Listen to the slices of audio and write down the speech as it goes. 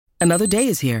Another day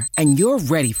is here, and you're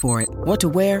ready for it. What to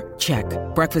wear? Check.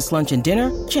 Breakfast, lunch, and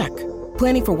dinner? Check.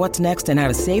 Planning for what's next and how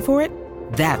to save for it?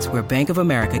 That's where Bank of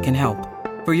America can help.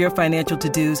 For your financial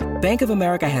to-dos, Bank of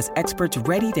America has experts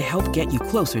ready to help get you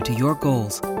closer to your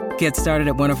goals. Get started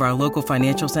at one of our local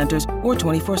financial centers or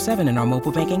 24/7 in our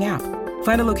mobile banking app.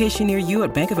 Find a location near you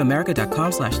at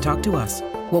bankofamerica.com/talktous.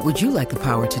 What would you like the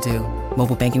power to do?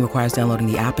 Mobile banking requires downloading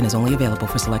the app and is only available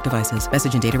for select devices.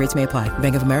 Message and data rates may apply.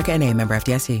 Bank of America N.A., member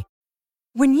FDIC.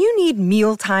 When you need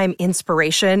mealtime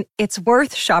inspiration, it's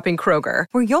worth shopping Kroger,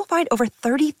 where you'll find over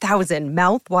 30,000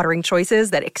 mouth-watering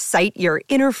choices that excite your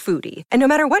inner foodie. And no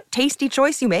matter what tasty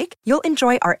choice you make, you'll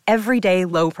enjoy our everyday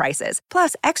low prices,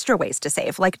 plus extra ways to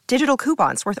save, like digital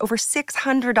coupons worth over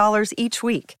 $600 each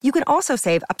week. You can also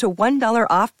save up to $1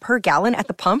 off per gallon at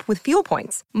the pump with fuel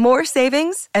points. More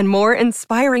savings and more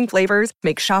inspiring flavors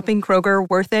make shopping Kroger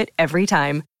worth it every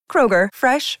time. Kroger,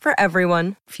 fresh for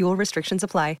everyone. Fuel restrictions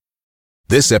apply.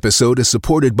 This episode is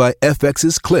supported by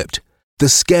FX's Clipped, the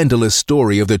scandalous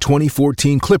story of the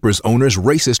 2014 Clippers owner's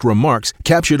racist remarks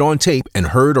captured on tape and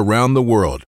heard around the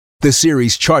world. The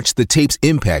series charts the tape's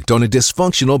impact on a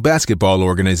dysfunctional basketball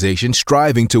organization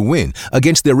striving to win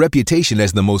against their reputation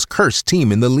as the most cursed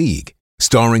team in the league.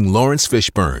 Starring Lawrence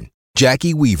Fishburne,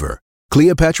 Jackie Weaver,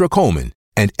 Cleopatra Coleman,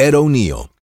 and Ed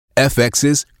O'Neill.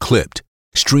 FX's Clipped,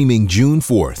 streaming June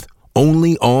 4th,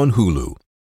 only on Hulu.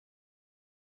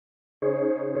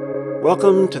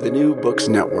 Welcome to the New Books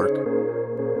Network.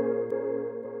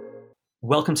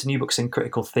 Welcome to New Books in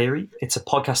Critical Theory. It's a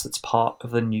podcast that's part of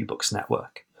the New Books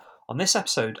Network. On this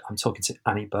episode, I'm talking to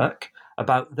Annie Burke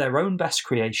about their own best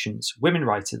creations, women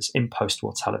writers in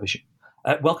post-war television.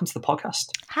 Welcome to the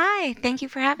podcast. Hi, thank you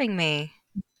for having me.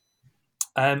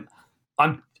 I'm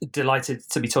delighted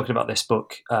to be talking about this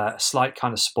book. Slight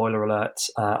kind of spoiler alert.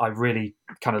 I really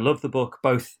kind of love the book,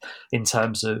 both in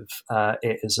terms of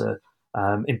it as a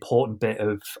important bit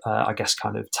of, I guess,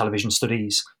 kind of television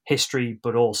studies history,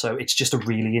 but also it's just a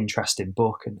really interesting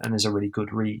book and is a really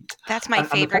good read. That's my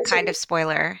favorite kind of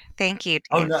spoiler. Thank you, Dave.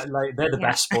 Oh, no, like, they're the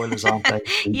best spoilers, aren't they?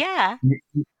 Yeah.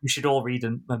 You should all read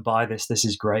and buy this. This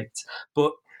is great.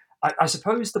 But I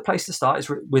suppose the place to start is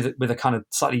with a kind of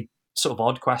slightly sort of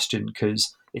odd question,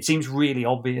 because it seems really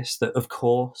obvious that, of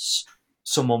course,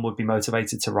 someone would be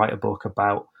motivated to write a book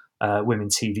about women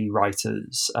TV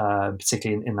writers,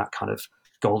 particularly in that kind of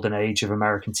golden age of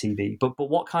American TV. But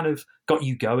what kind of got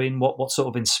you going? What sort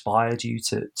of inspired you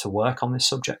to work on this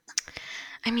subject?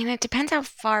 I mean, it depends how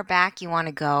far back you want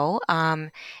to go.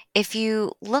 If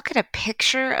you look at a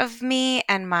picture of me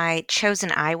and my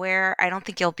chosen eyewear, I don't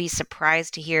think you'll be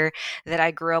surprised to hear that I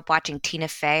grew up watching Tina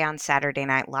Fey on Saturday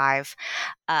Night Live.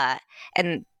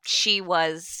 And she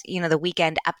was, the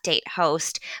Weekend Update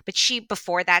host, but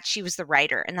before that, she was the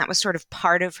writer. And that was sort of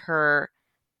part of her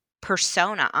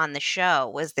persona on the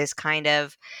show, was this kind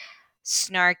of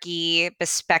snarky,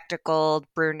 bespectacled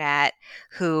brunette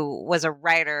who was a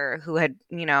writer who had,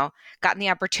 gotten the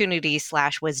opportunity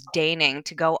 / was deigning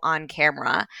to go on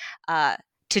camera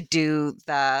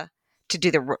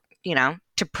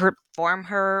to perform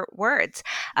her words,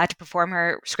 to perform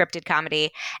her scripted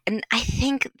comedy. And I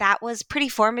think that was pretty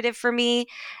formative for me.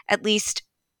 At least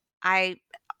I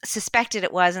suspected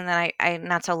it was. And then I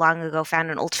not so long ago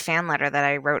found an old fan letter that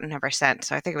I wrote and never sent.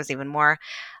 So I think it was even more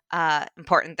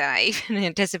important than I even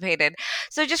anticipated.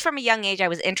 So just from a young age, I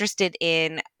was interested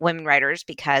in women writers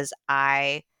because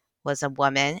I was a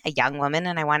young woman,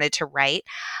 and I wanted to write.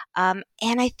 And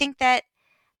I think that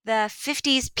the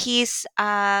 50s piece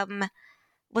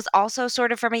was also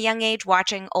sort of from a young age,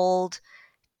 watching old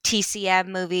TCM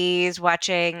movies,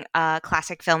 watching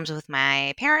classic films with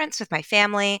my parents, with my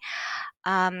family.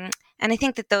 And I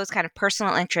think that those kind of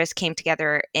personal interests came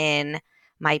together in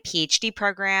my PhD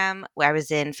program, where I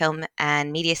was in film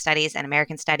and media studies and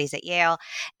American studies at Yale,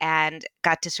 and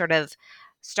got to sort of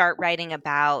start writing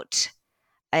about,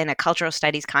 in a cultural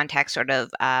studies context,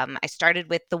 I started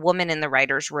with the woman in the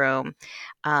writer's room,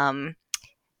 the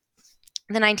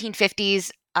 1950s,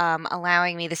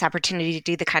 allowing me this opportunity to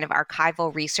do the kind of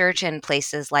archival research in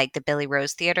places like the Billy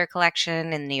Rose Theater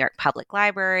Collection in the New York Public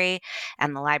Library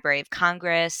and the Library of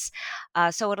Congress.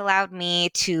 So it allowed me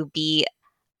to be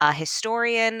a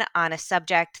historian on a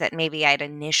subject that maybe I'd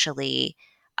initially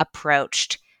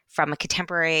approached from a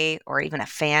contemporary or even a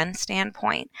fan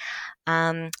standpoint.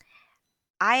 I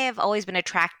have always been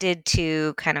attracted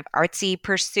to kind of artsy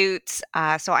pursuits,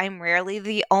 so I'm rarely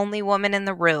the only woman in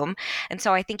the room. And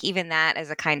so I think even that as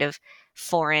a kind of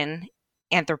foreign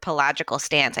anthropological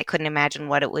stance. I couldn't imagine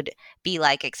what it would be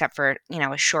like, except for,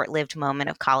 a short-lived moment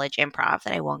of college improv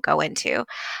that I won't go into.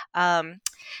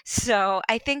 So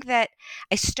I think that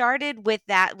I started with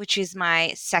that, which is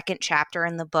my second chapter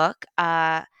in the book,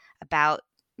 about,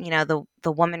 the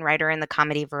woman writer in the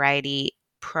comedy variety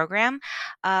program.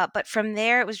 But from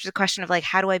there, it was just a question of like,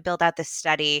 how do I build out this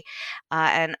study?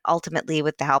 And ultimately,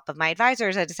 with the help of my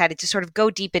advisors, I decided to sort of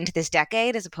go deep into this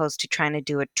decade as opposed to trying to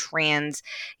do a trans-decade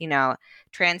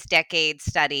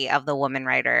study of the woman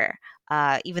writer.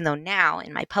 Even though now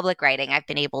in my public writing, I've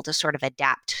been able to sort of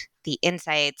adapt the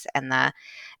insights and the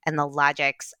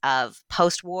logics of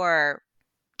post-war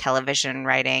television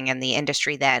writing and the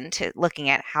industry then to looking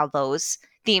at how those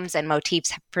themes and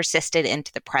motifs have persisted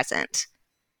into the present.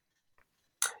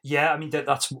 Yeah, I mean,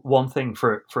 that's one thing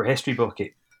for a history book.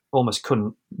 It almost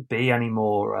couldn't be any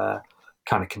more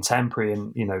kind of contemporary,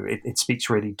 and it speaks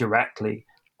really directly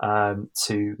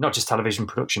to not just television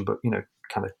production, but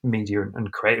kind of media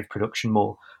and creative production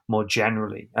more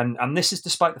generally. And this is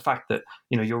despite the fact that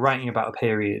you're writing about a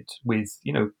period with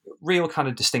real kind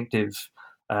of distinctive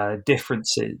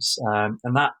differences,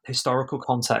 and that historical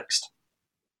context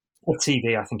of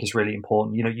TV, I think, is really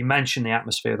important. You mentioned the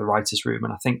atmosphere of the writers' room,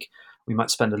 and I think we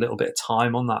might spend a little bit of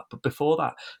time on that. But before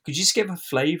that, could you just give a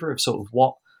flavour of sort of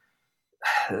what?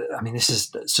 I mean, this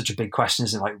is such a big question,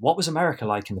 isn't it? Like, what was America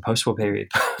like in the post-war period?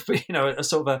 But, a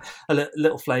sort of a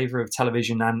little flavour of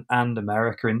television and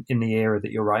America in the era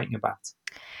that you're writing about.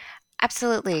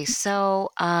 Absolutely. So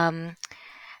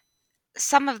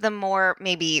some of the more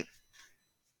maybe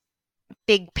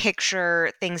big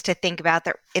picture things to think about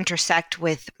that intersect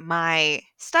with my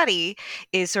study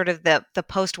is sort of the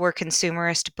post-war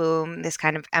consumerist boom, this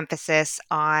kind of emphasis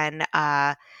on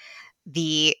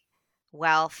the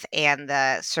wealth and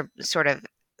the sort of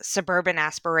suburban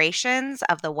aspirations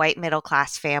of the white middle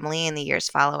class family in the years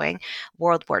following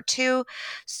World War II.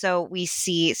 So we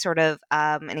see sort of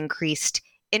an increased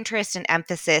interest and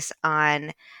emphasis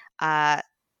on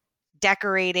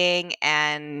decorating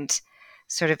and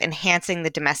sort of enhancing the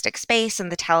domestic space,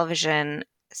 and the television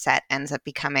set ends up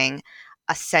becoming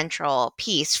a central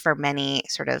piece for many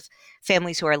sort of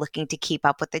families who are looking to keep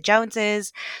up with the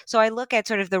Joneses. So I look at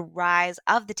sort of the rise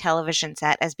of the television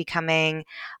set as becoming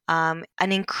an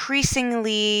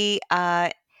increasingly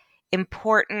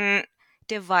important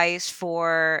device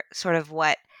for sort of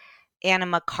what Anna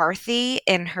McCarthy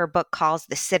in her book calls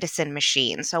the citizen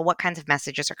machine. So what kinds of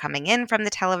messages are coming in from the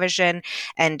television,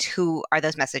 and who are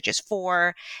those messages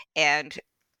for? And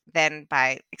then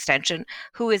by extension,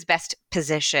 who is best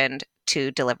positioned to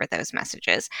deliver those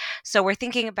messages? So we're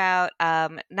thinking about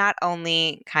not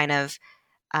only kind of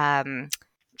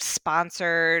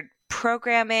sponsored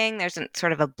programming. There's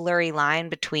sort of a blurry line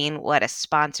between what a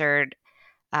sponsored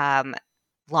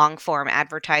long-form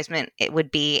advertisement it would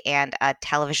be and a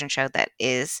television show that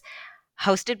is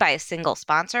hosted by a single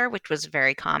sponsor, which was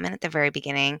very common at the very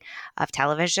beginning of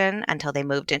television until they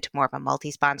moved into more of a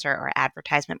multi-sponsor or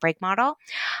advertisement break model.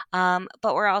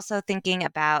 But we're also thinking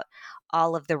about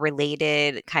all of the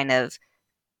related kind of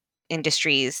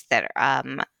industries that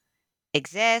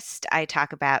exist. I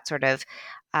talk about sort of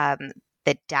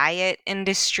the diet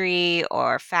industry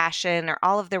or fashion or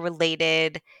all of the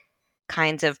related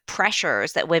kinds of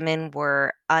pressures that women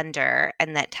were under,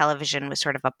 and that television was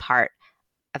sort of a part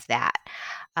of that.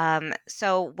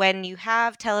 So when you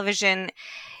have television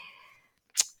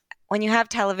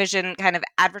kind of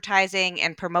advertising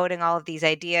and promoting all of these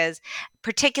ideas,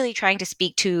 particularly trying to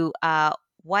speak to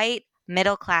white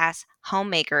middle-class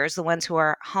homemakers, the ones who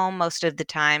are home most of the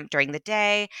time during the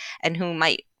day and who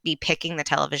might be picking the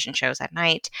television shows at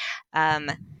night,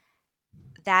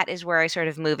 that is where I sort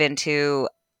of move into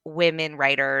women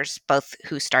writers, both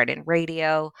who start in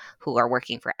radio, who are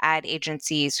working for ad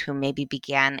agencies, who maybe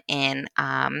began in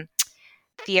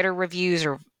theater reviews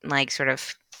or like sort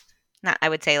of, not, I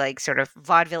would say like sort of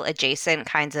vaudeville adjacent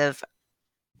kinds of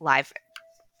live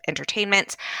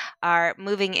entertainment, are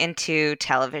moving into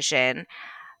television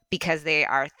because they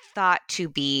are thought to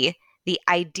be the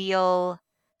ideal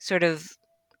sort of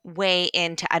way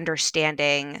into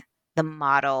understanding the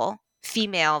model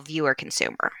female viewer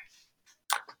consumer.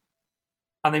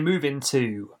 And they move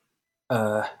into,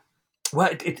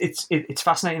 it's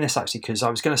fascinating this actually, because I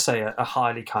was going to say a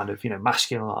highly kind of,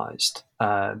 masculinized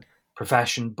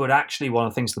profession, but actually one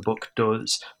of the things the book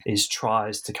does is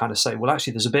tries to kind of say, well,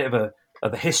 actually there's a bit of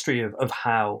a history of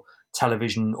how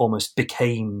television almost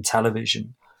became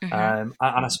television. Mm-hmm.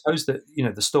 And I suppose that,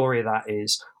 the story of that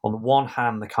is, on the one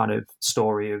hand, the kind of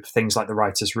story of things like the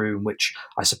writer's room, which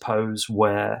I suppose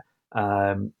we're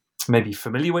maybe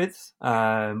familiar with,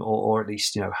 or at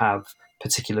least, have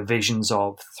particular visions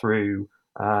of through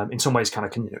in some ways kind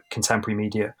of contemporary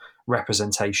media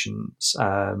representations,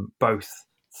 both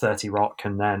 30 Rock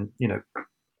and then,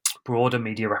 broader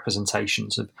media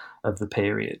representations of the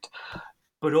period.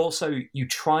 But also you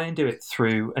try and do it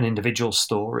through an individual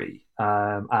story.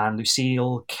 And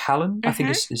Lucille Callan, I think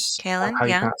is Callan, how you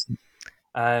yeah. pronounce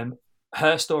it.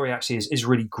 Her story actually is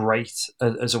really great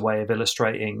as a way of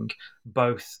illustrating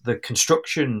both the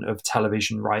construction of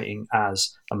television writing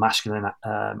as a masculine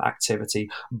activity,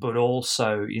 but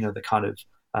also, the kind of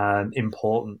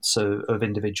importance of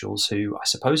individuals who I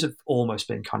suppose have almost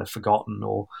been kind of forgotten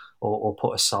or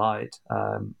put aside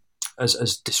as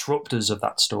disruptors of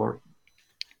that story.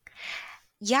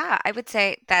 Yeah, I would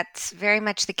say that's very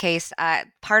much the case.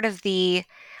 Part of the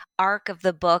arc of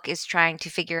the book is trying to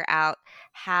figure out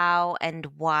how and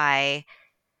why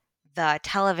the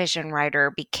television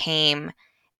writer became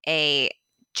a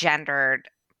gendered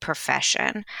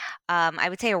profession. I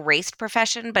would say a raced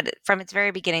profession, but from its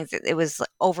very beginnings, it was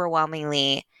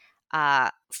overwhelmingly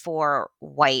for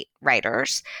white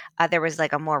writers. There was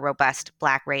like a more robust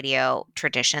Black radio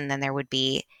tradition than there would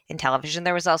be in television.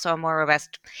 There was also a more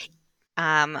robust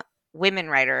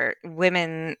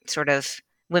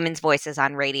women's voices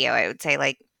on radio. I would say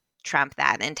like trump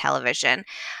that in television.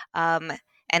 And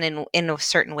in a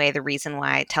certain way, the reason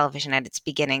why television at its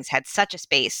beginnings had such a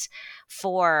space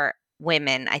for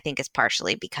women, I think, is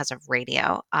partially because of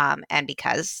radio, and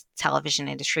because television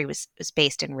industry was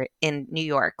based in New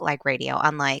York, like radio,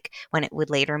 unlike when it would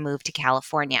later move to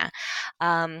California.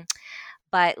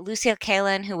 But Lucille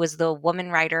Callan, who was the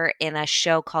woman writer in a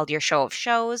show called Your Show of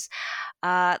Shows,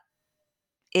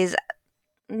 is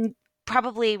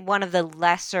probably one of the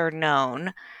lesser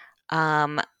known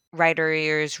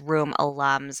Writers' Room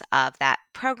alums of that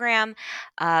program.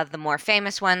 The more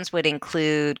famous ones would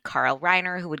include Carl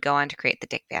Reiner, who would go on to create the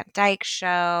Dick Van Dyke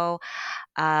Show,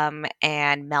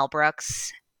 and Mel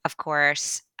Brooks, of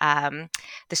course. The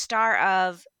star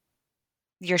of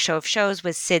Your Show of Shows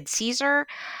was Sid Caesar,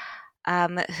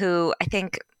 who I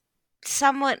think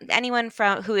anyone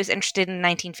who is interested in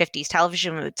 1950s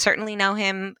television would certainly know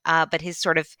him, but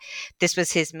this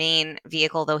was his main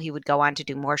vehicle, though he would go on to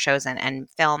do more shows and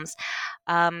films.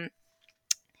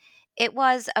 It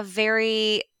was a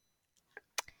very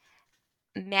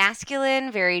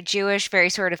masculine, very Jewish, very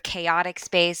sort of chaotic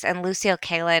space, and Lucille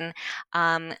Callan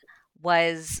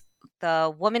was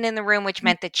the woman in the room, which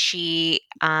meant that she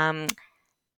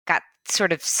got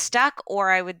sort of stuck, or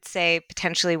I would say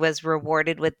potentially was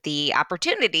rewarded with the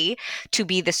opportunity to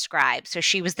be the scribe. So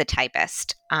she was the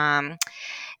typist.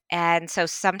 And so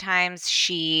sometimes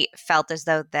she felt as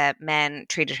though the men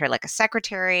treated her like a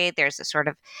secretary. There's a sort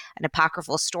of an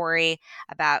apocryphal story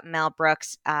about Mel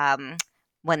Brooks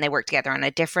when they worked together on a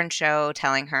different show,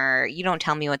 telling her, "You don't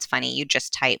tell me what's funny, you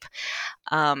just type."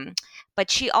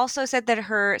 But she also said that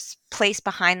her place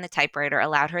behind the typewriter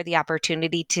allowed her the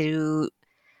opportunity to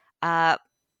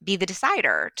be the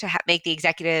decider, to make the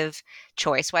executive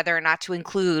choice, whether or not to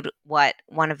include what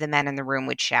one of the men in the room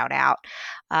would shout out.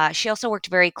 She also worked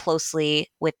very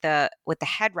closely with the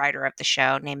head writer of the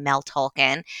show named Mel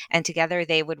Tolkien, and together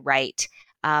they would write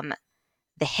the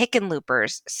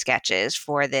Hickenloopers sketches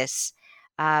for this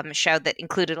show that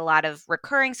included a lot of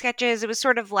recurring sketches. It was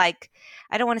sort of like,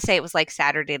 I don't want to say it was like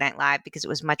Saturday Night Live, because it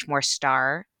was much more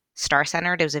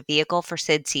star-centered. It was a vehicle for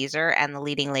Sid Caesar and the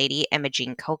leading lady,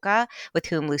 Imogene Coca, with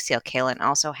whom Lucille Callan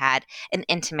also had an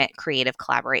intimate creative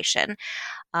collaboration.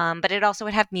 But it also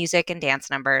would have music and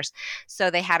dance numbers. So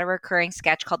they had a recurring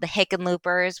sketch called the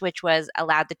Hickenloopers, which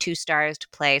allowed the two stars to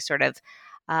play sort of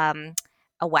a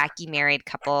wacky married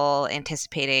couple,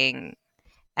 anticipating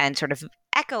and sort of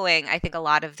echoing, I think, a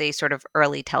lot of the sort of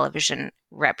early television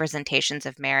representations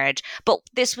of marriage. But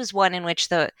this was one in which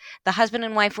the husband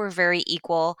and wife were very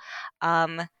equal.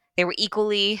 They were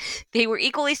equally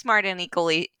smart and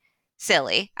equally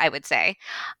silly, I would say.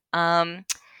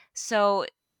 So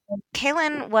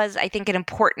Callan was, I think, an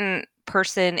important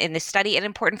person in this study, and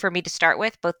important for me to start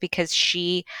with, both because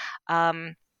she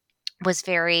was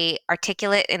very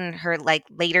articulate in her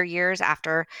later years,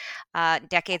 after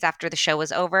decades after the show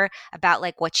was over, about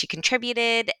what she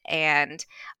contributed, and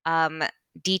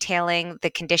detailing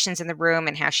the conditions in the room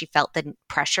and how she felt the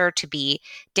pressure to be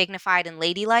dignified and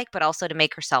ladylike, but also to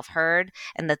make herself heard,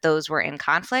 and that those were in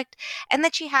conflict, and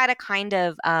that she had a kind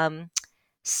of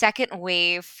second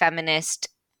wave feminist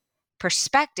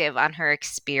perspective on her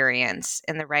experience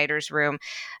in the writer's room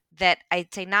that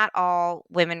I'd say not all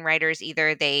women writers,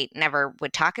 either they never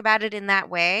would talk about it in that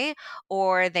way,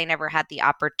 or they never had the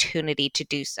opportunity to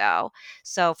do so.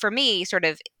 So for me, sort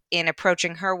of in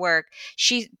approaching her work,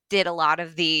 she did a lot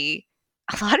of the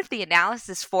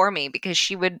analysis for me, because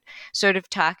she would sort of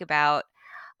talk about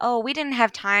oh, we didn't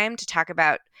have time to talk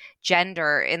about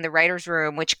gender in the writer's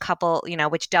room, which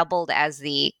doubled as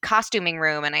the costuming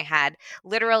room, and I had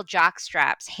literal jock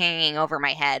straps hanging over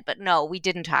my head. But no, we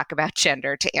didn't talk about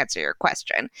gender, to answer your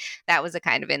question. That was a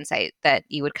kind of insight that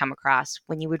you would come across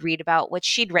when you would read about what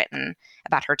she'd written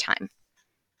about her time.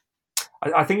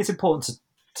 I think it's important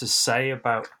to say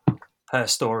about her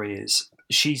story is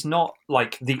she's not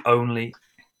like the only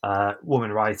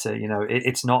woman writer.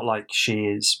 It's not like she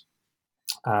is,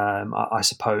 I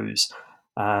suppose,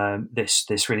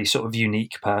 this really sort of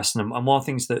unique person. And one of the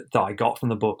things that I got from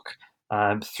the book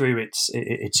through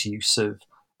its use of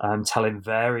telling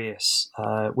various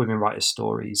women writers'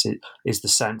 stories is the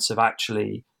sense of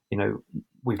actually,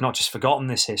 we've not just forgotten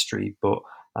this history, but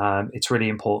it's really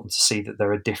important to see that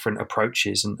there are different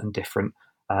approaches and different,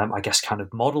 I guess, kind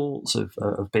of models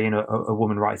of being a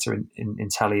woman writer in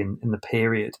telly in the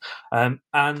period.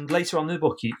 And later on in the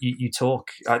book, you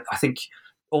talk, I think,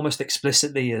 almost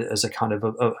explicitly as a kind of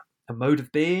a mode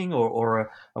of being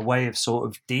or a way of sort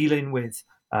of dealing with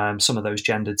some of those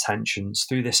gendered tensions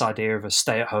through this idea of a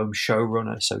stay-at-home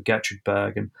showrunner. So Gertrude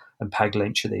Berg and Peg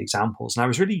Lynch are the examples. And I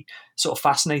was really sort of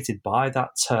fascinated by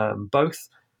that term, both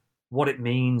what it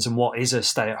means and what is a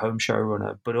stay-at-home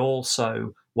showrunner, but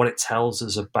also what it tells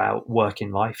us about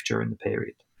working life during the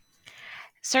period.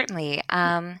 Certainly.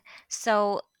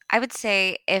 So I would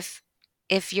say if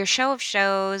your show of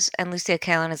shows, and Lucille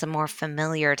Callan is a more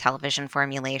familiar television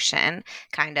formulation,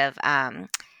 kind of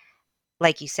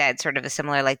like you said, sort of a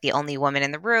similar, like The Only Woman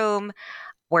in the Room,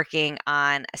 working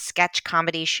on a sketch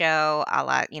comedy show a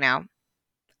la,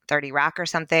 30 Rock or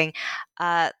something.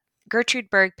 Gertrude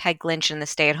Berg, Peg Lynch, and the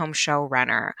stay-at-home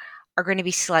showrunner are going to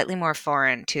be slightly more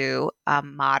foreign to a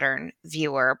modern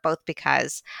viewer, both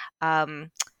because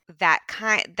that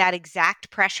exact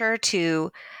pressure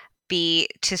to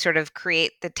sort of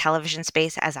create the television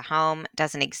space as a home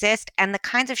doesn't exist, and the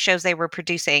kinds of shows they were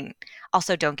producing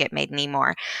also don't get made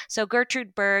anymore. So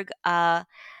Gertrude Berg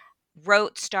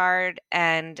wrote, starred,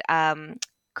 and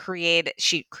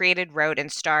created, wrote,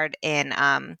 and starred in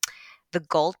The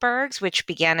Goldbergs, which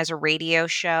began as a radio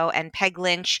show, and Peg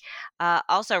Lynch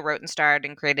also wrote and starred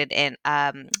and created in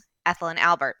Ethel and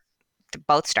Albert.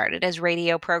 Both started as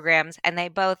radio programs, and they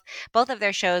both of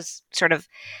their shows sort of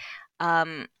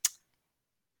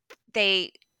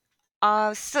they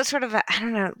so sort of I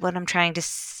don't know what I'm trying to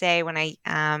say when they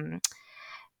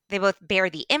both bear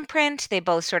the imprint. They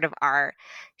both sort of are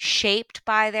shaped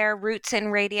by their roots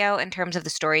in radio in terms of the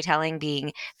storytelling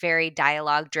being very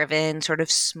dialogue-driven, sort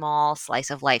of small slice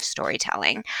of life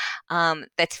storytelling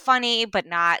that's funny but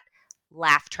not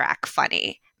laugh track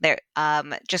funny. They're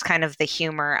just kind of the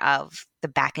humor of the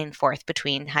back and forth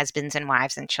between husbands and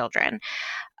wives and children.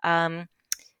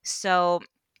 So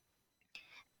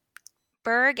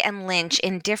Berg and Lynch,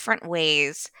 in different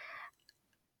ways,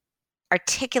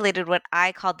 articulated what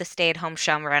I called the stay-at-home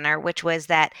showrunner, which was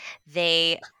that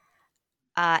they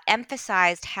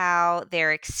emphasized how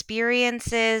their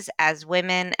experiences as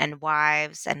women and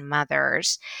wives and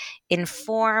mothers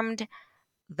informed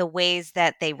the ways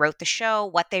that they wrote the show,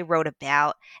 what they wrote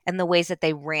about, and the ways that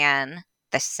they ran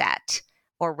the set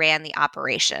or ran the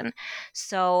operation.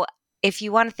 So if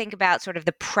you want to think about sort of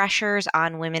the pressures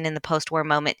on women in the post-war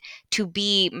moment to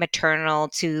be maternal,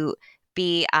 to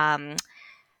be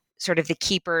sort of the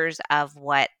keepers of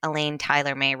what Elaine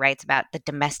Tyler May writes about, the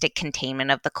domestic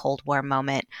containment of the Cold War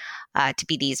moment, to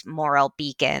be these moral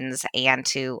beacons and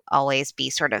to always be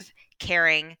sort of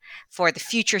caring for the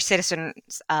future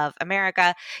citizens of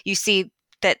America, you see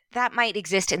that might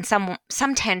exist in some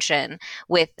tension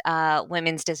with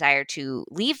women's desire to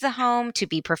leave the home, to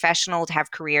be professional, to have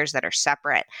careers that are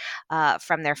separate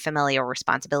from their familial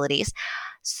responsibilities.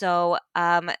 So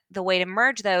the way to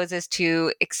merge those is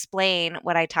to explain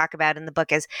what I talk about in the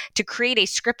book is to create a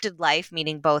scripted life,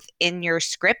 meaning both in your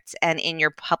script and in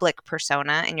your public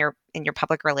persona, in your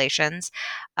public relations,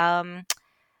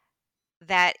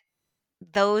 that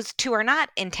those two are not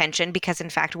in tension, because in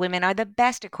fact women are the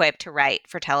best equipped to write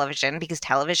for television, because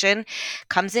television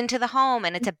comes into the home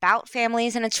and it's about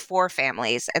families and it's for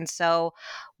families. And so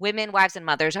women, wives, and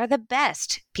mothers are the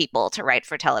best people to write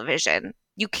for television.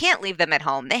 You can't leave them at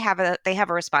home. They have a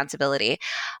responsibility.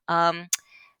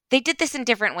 They did this in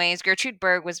different ways. Gertrude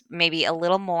Berg was maybe a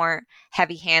little more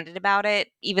heavy-handed about it,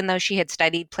 even though she had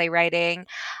studied playwriting.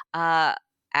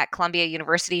 At Columbia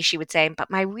University, she would say, but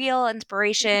my real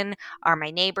inspiration are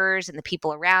my neighbors and the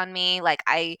people around me.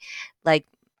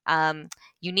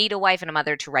 You need a wife and a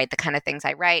mother to write the kind of things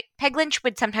I write. Peg Lynch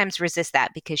would sometimes resist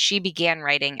that because she began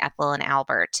writing Ethel and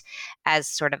Albert as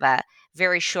sort of a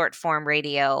very short form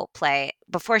radio play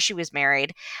before she was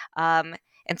married. And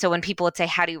so when people would say,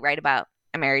 how do you write about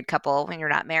a married couple when you're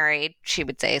not married. She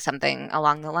would say something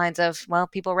along the lines of, well,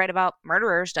 people write about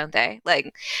murderers, don't they?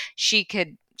 Like she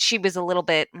was a little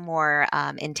bit more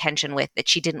in tension with that.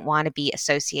 She didn't want to be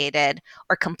associated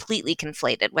or completely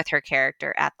conflated with her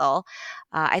character, Ethel.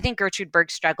 I think Gertrude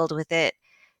Berg struggled with it.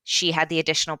 She had the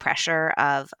additional pressure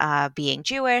of being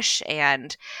Jewish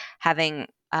and having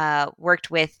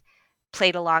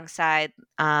played alongside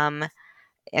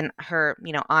and her,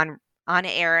 on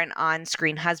air and on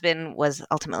screen husband was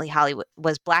ultimately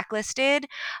was blacklisted.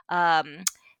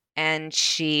 And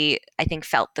she, I think,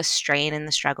 felt the strain and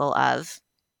the struggle of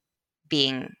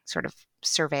being sort of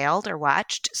surveilled or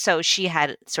watched. So she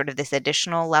had sort of this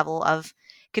additional level of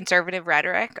conservative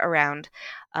rhetoric around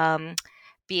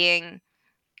being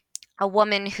a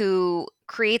woman who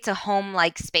creates a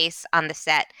home-like space on the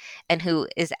set and who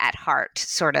is at heart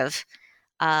sort of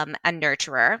a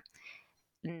nurturer,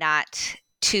 not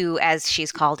too, as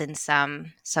she's called in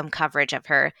some coverage of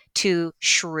her, too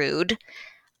shrewd.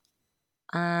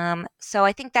 So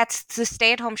I think that's the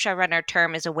stay-at-home showrunner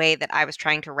term is a way that I was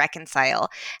trying to reconcile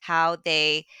how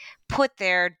they put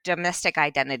their domestic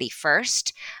identity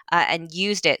first and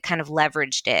used it, kind of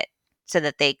leveraged it so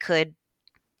that they could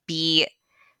be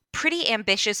pretty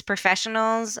ambitious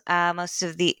professionals. I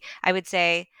would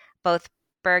say both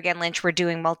Berg and Lynch were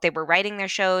they were writing their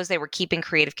shows, they were keeping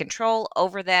creative control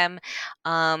over them,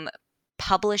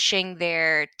 publishing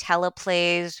their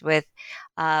teleplays with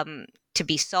to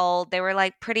be sold. They were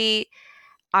like pretty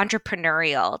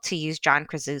entrepreneurial, to use John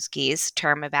Krasinski's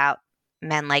term about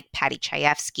men like Patty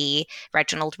Chayefsky,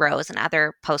 Reginald Rose, and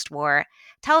other post-war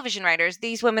television writers.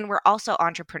 These women were also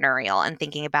entrepreneurial and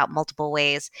thinking about multiple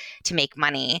ways to make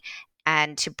money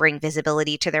and to bring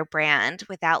visibility to their brand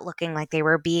without looking like they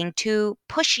were being too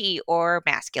pushy or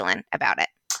masculine about it.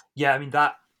 Yeah, I mean,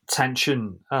 that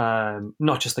tension,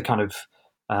 not just the kind of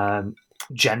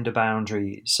gender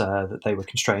boundaries that they were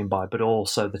constrained by, but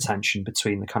also the tension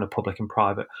between the kind of public and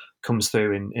private comes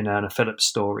through in Erna Phillips'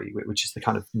 story, which is the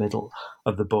kind of middle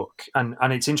of the book. And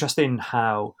it's interesting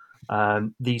how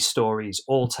these stories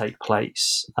all take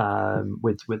place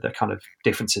with their kind of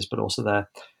differences, but also their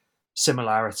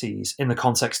similarities in the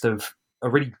context of a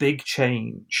really big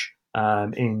change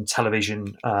in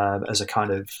television as a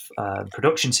kind of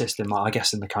production system, I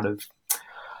guess, in the kind of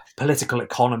political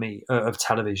economy of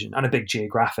television, and a big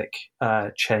geographic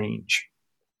change.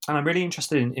 And I'm really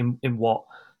interested in what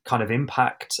kind of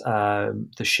impact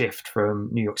the shift from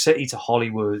New York City to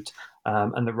Hollywood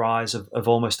and the rise of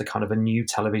almost a kind of a new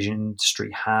television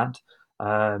industry had,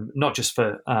 not just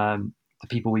for the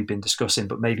people we've been discussing,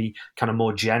 but maybe kind of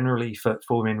more generally for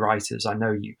women writers. I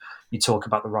know you talk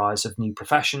about the rise of new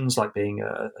professions like being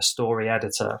a story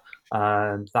editor,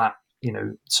 that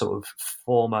sort of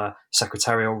former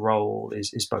secretarial role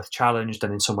is both challenged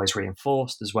and in some ways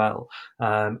reinforced as well.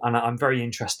 And I'm very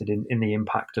interested in the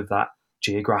impact of that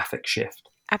geographic shift.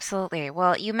 Absolutely.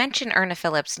 Well, you mentioned Erna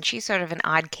Phillips, and she's sort of an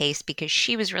odd case because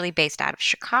she was really based out of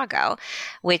Chicago,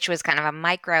 which was kind of a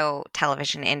micro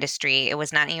television industry. It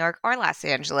was not New York or Los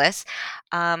Angeles.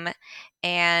 And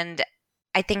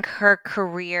I think her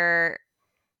career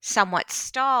somewhat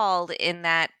stalled in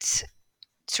that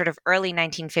sort of early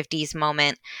 1950s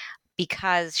moment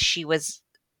because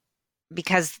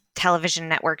television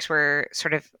networks were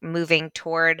sort of moving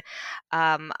toward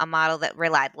a model that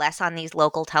relied less on these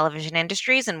local television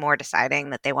industries and more deciding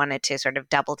that they wanted to sort of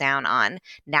double down on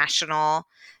national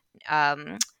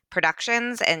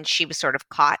productions. And she was sort of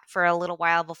caught for a little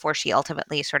while before she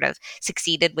ultimately sort of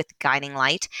succeeded with Guiding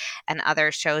Light and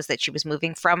other shows that she was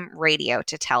moving from radio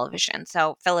to television.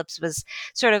 So Phillips was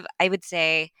sort of, I would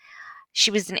say, she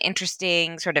was an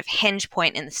interesting sort of hinge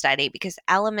point in the study because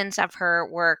elements of her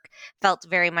work felt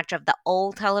very much of the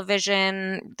old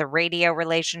television, the radio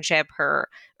relationship, her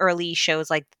early shows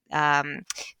like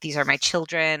These Are My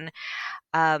Children,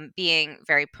 being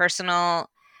very personal,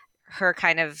 her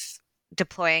kind of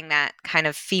deploying that kind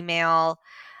of female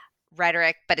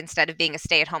rhetoric, but instead of being a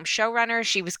stay-at-home showrunner,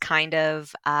 she was kind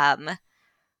of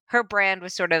her brand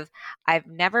was sort of, I've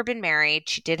never been married.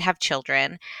 She did have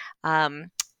children.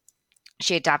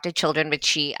 She adopted children, but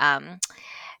she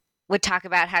would talk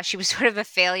about how she was sort of a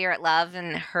failure at love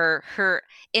and her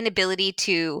inability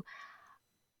to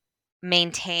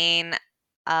maintain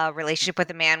a relationship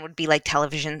with a man would be like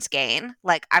television's gain.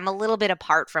 Like, I'm a little bit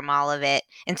apart from all of it,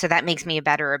 and so that makes me a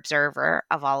better observer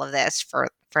of all of this for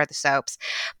the soaps.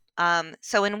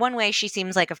 So in one way, she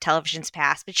seems like of television's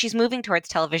past, but she's moving towards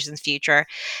television's future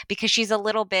because she's a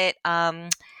little bit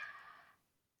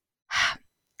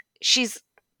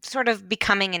sort of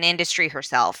becoming an industry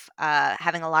herself,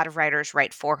 having a lot of writers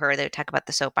write for her. They would talk about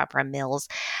the soap opera Mills.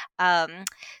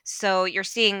 So you're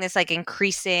seeing this like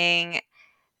increasing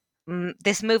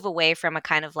this move away from a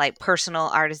kind of like personal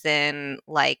artisan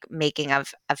like making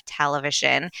of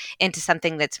television into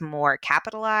something that's more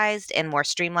capitalized and more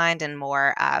streamlined and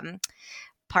more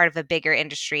part of a bigger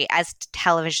industry as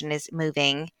television is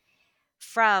moving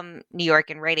from New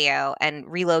York and radio and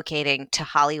relocating to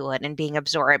Hollywood and being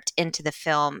absorbed into the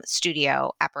film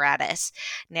studio apparatus.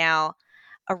 Now,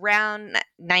 around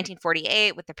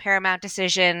 1948, with the Paramount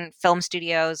decision, film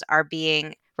studios are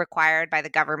being required by the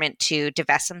government to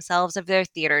divest themselves of their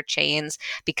theater chains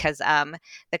because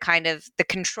the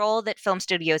control that film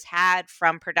studios had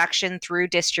from production through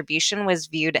distribution was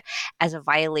viewed as a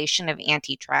violation of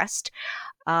antitrust.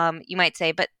 You might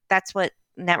say, but that's what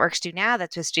networks do now.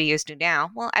 That's what studios do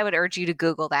now. Well, I would urge you to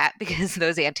Google that because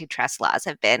those antitrust laws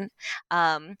have been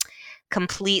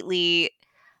completely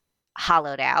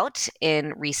hollowed out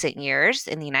in recent years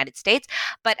in the United States.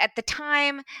 But at the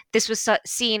time, this was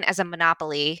seen as a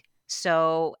monopoly.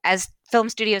 So as film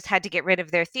studios had to get rid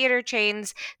of their theater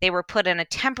chains, they were put in a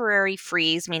temporary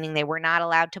freeze, meaning they were not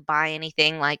allowed to buy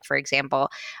anything like, for example,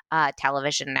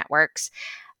 television networks.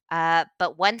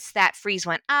 But once that freeze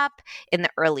went up in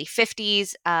the early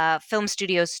 50s, film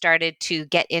studios started to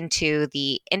get into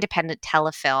the independent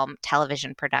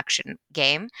television production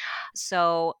game.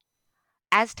 So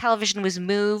as television was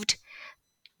moved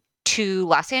to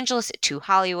Los Angeles, to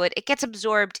Hollywood, it gets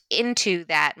absorbed into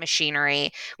that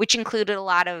machinery, which included a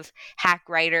lot of hack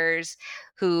writers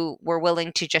who were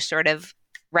willing to just sort of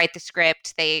write the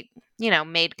script. They,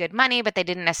 made good money, but they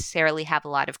didn't necessarily have a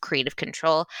lot of creative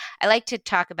control. I like to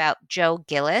talk about Joe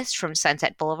Gillis from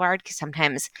Sunset Boulevard because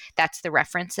sometimes that's the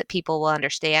reference that people will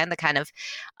understand, the kind of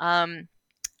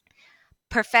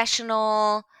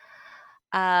professional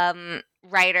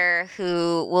writer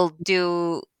who will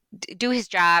do his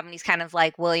job, and he's kind of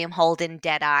like William Holden,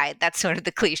 dead-eyed. That's sort of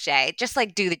the cliche. Just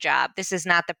like do the job. This is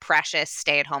not the precious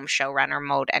stay-at-home showrunner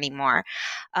mode anymore.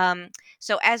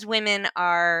 So as women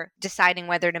are deciding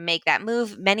whether to make that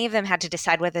move, many of them had to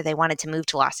decide whether they wanted to move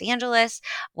to Los Angeles,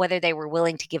 whether they were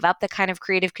willing to give up the kind of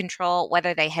creative control,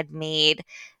 whether they had made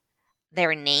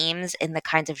their names in the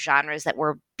kinds of genres that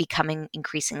were becoming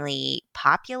increasingly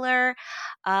popular.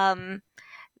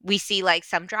 We see like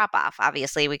some drop off.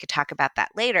 Obviously, we could talk about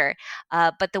that later.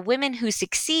 But the women who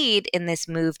succeed in this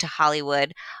move to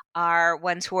Hollywood are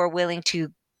ones who are willing to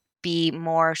be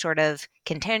more sort of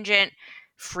contingent,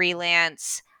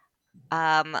 freelance,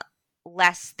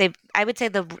 less. I would say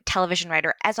the television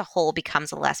writer as a whole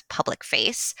becomes a less public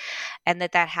face, and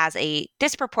that has a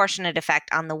disproportionate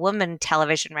effect on the woman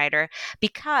television writer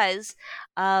because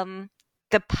the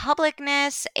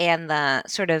publicness and the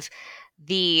sort of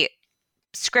the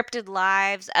scripted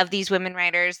lives of these women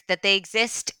writers, that they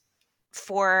exist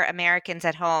for Americans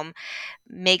at home,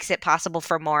 makes it possible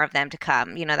for more of them to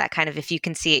come. That kind of if you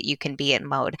can see it, you can be it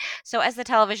mode. So as the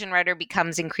television writer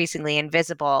becomes increasingly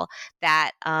invisible,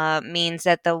 that means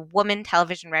that the woman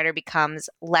television writer becomes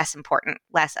less important,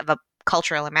 less of a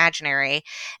cultural imaginary,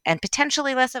 and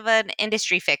potentially less of an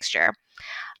industry fixture.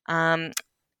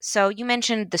 So you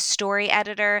mentioned the story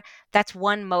editor. That's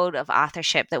one mode of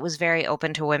authorship that was very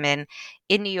open to women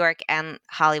in New York and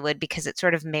Hollywood because it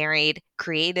sort of married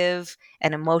creative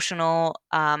and emotional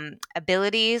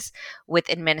abilities with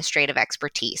administrative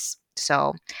expertise.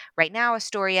 So right now, a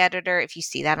story editor, if you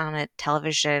see that on a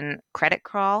television credit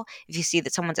crawl, if you see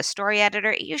that someone's a story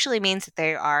editor, it usually means that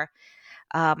they are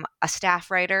a staff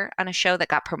writer on a show that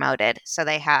got promoted. So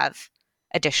they have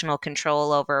additional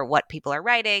control over what people are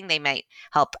writing. They might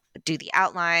help do the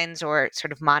outlines or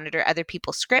sort of monitor other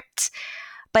people's scripts.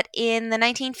 But in the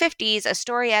 1950s, a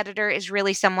story editor is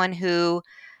really someone who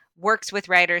works with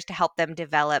writers to help them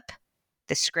develop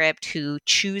the script, who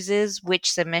chooses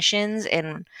which submissions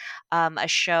in a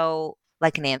show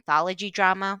like an anthology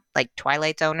drama, like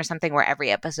Twilight Zone or something, where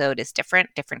every episode is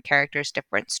different characters,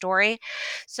 different story.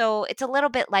 So it's a little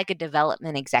bit like a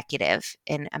development executive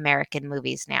in American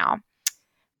movies now.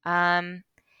 And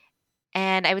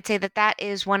I would say that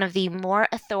is one of the more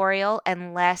authorial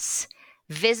and less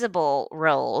visible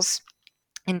roles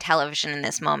in television in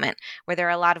this moment, where there are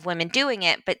a lot of women doing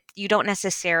it, but you don't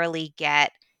necessarily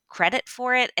get credit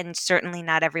for it, and certainly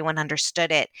not everyone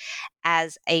understood it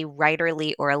as a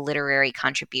writerly or a literary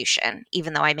contribution,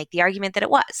 even though I make the argument that it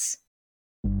was.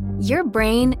 Your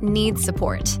brain needs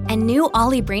support, and new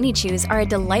Ollie Brainy Chews are a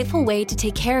delightful way to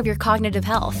take care of your cognitive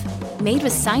health. Made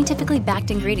with scientifically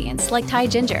backed ingredients like Thai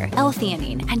ginger,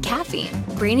 L-theanine, and caffeine,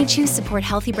 Brainy Chews support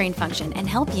healthy brain function and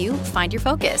help you find your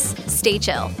focus, stay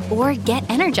chill, or get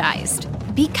energized.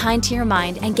 Be kind to your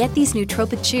mind and get these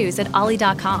nootropic chews at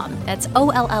olly.com. That's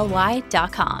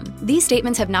OLLY.com. These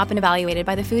statements have not been evaluated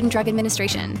by the Food and Drug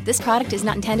Administration. This product is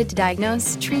not intended to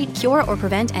diagnose, treat, cure, or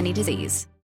prevent any disease.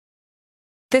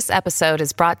 This episode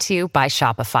is brought to you by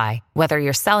Shopify. Whether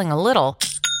you're selling a little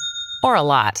or a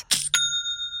lot,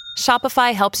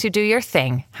 Shopify helps you do your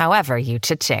thing, however you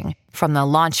cha-ching. From the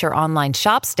launch your online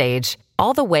shop stage,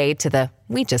 all the way to the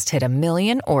we just hit 1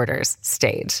 million orders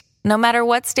stage. No matter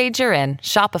what stage you're in,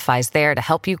 Shopify's there to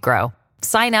help you grow.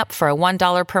 Sign up for a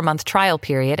 $1 per month trial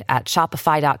period at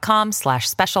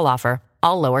shopify.com/special offer,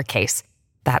 all lowercase.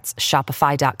 That's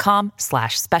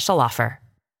shopify.com/special offer.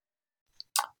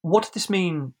 What did this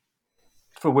mean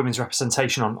for women's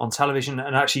representation on television?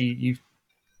 And actually, you've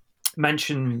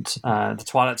mentioned The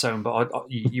Twilight Zone, but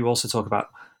you also talk about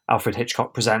Alfred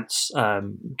Hitchcock Presents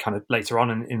kind of later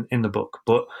on in the book.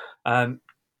 But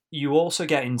you also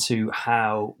get into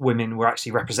how women were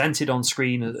actually represented on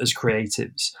screen as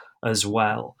creatives as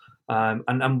well.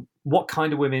 And what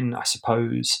kind of women, I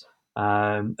suppose,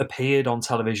 appeared on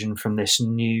television from this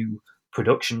new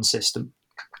production system?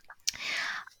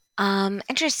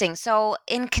 Interesting. So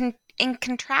in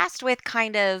contrast with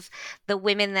kind of the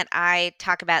women that I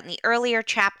talk about in the earlier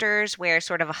chapters, where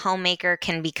sort of a homemaker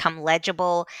can become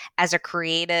legible as a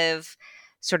creative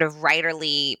sort of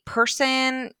writerly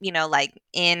person, like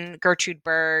in Gertrude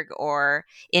Berg or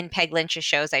in Peg Lynch's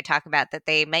shows, I talk about that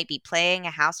they might be playing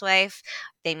a housewife.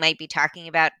 They might be talking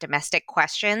about domestic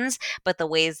questions, but the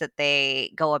ways that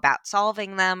they go about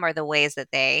solving them or the ways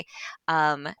that they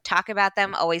talk about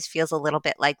them always feels a little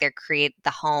bit like the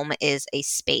home is a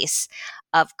space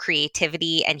of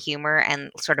creativity and humor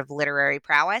and sort of literary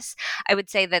prowess. I would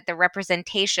say that the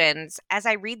representations, as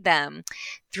I read them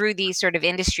through these sort of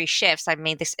industry shifts, I've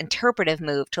made this interpretive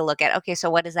move to look at, okay, so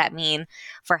what does that mean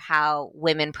for how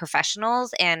women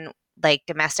professionals and like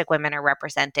domestic women are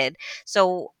represented?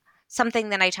 So something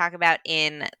that I talk about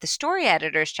in the story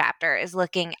editors chapter is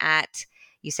looking at,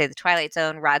 you say The Twilight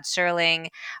Zone. Rod Serling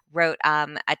wrote a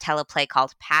teleplay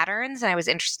called Patterns, and I was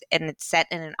interested, and it's set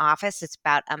in an office. It's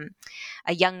about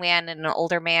a young man and an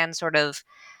older man, sort of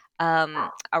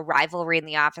a rivalry in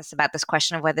the office about this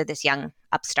question of whether this young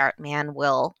upstart man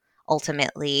will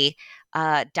ultimately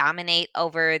dominate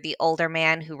over the older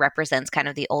man who represents kind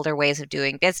of the older ways of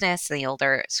doing business, the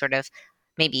older sort of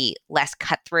maybe less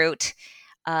cutthroat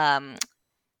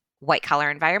white collar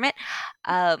environment.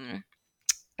 And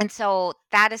so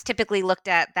that is typically looked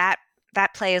at, that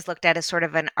play is looked at as sort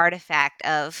of an artifact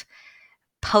of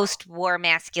post-war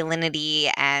masculinity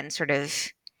and sort of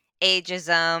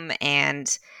ageism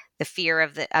and the fear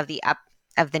of the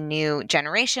new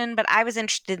generation. But I was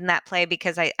interested in that play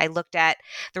because I looked at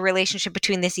the relationship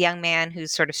between this young man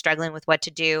who's sort of struggling with what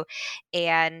to do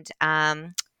and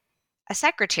a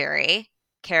secretary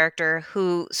character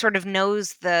who sort of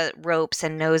knows the ropes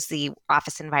and knows the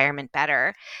office environment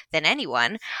better than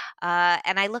anyone.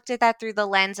 And I looked at that through the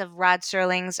lens of Rod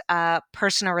Serling's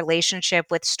personal relationship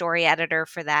with story editor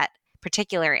for that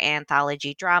particular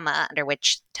anthology drama under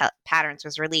which Patterns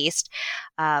was released,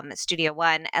 Studio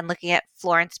One, and looking at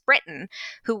Florence Britton,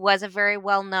 who was a very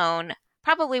well-known,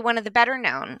 probably one of the better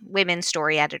known women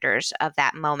story editors of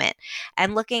that moment,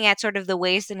 and looking at sort of the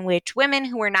ways in which women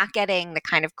who were not getting the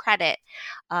kind of credit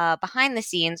behind the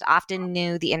scenes often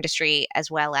knew the industry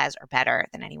as well as or better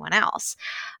than anyone else.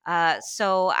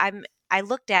 So I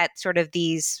looked at sort of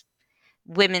these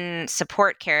women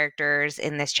support characters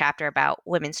in this chapter about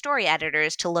women story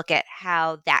editors to look at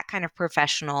how that kind of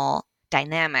professional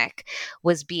dynamic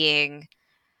was being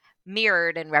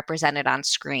mirrored and represented on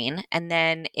screen. And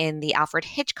then in the Alfred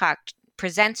Hitchcock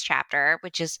Presents chapter,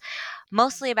 which is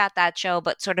mostly about that show,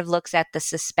 but sort of looks at the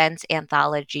suspense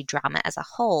anthology drama as a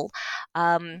whole,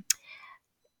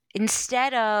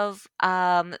 instead of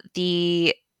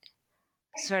the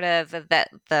sort of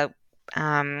the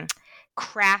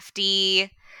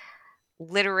crafty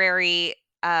literary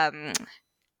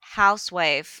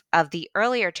housewife of the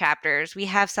earlier chapters, we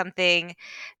have something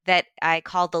that I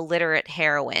call the literate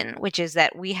heroine, which is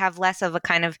that we have less of a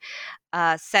kind of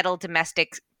settled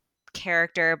domestic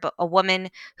character, but a woman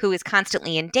who is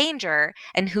constantly in danger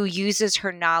and who uses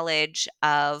her knowledge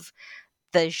of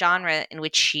the genre in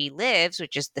which she lives,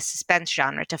 which is the suspense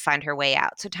genre, to find her way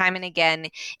out. So time and again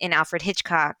in Alfred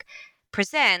Hitchcock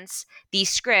Presents, these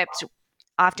scripts,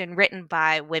 often written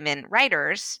by women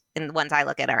writers, and the ones I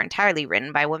look at are entirely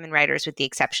written by women writers with the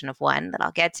exception of one that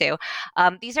I'll get to.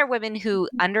 These are women who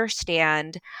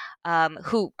understand,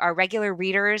 who are regular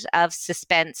readers of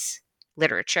suspense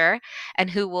literature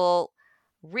and who will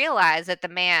realize that the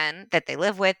man that they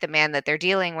live with, the man that they're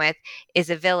dealing with, is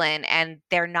a villain, and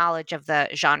their knowledge of the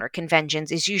genre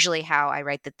conventions is usually how I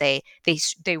write that they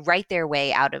write their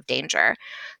way out of danger.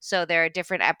 So there are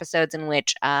different episodes in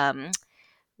which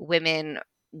women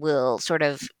will sort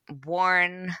of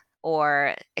warn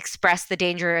or express the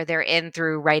danger they're in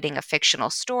through writing a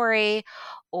fictional story,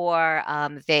 or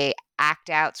they act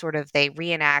out, they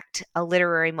reenact a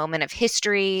literary moment of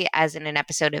history, as in an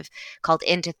episode called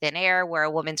Into Thin Air, where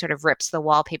a woman sort of rips the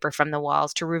wallpaper from the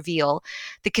walls to reveal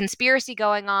the conspiracy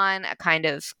going on, a kind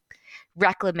of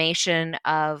reclamation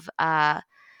of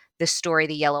the story,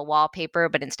 The Yellow Wallpaper,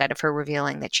 but instead of her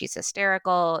revealing that she's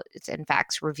hysterical, it in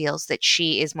fact reveals that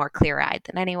she is more clear-eyed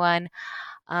than anyone.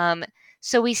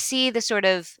 So we see the sort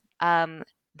of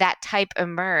that type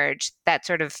emerge, that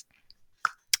sort of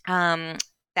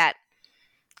that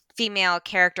female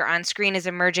character on screen is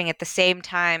emerging at the same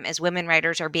time as women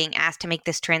writers are being asked to make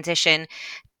this transition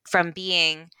from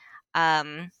being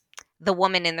the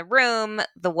woman in the room,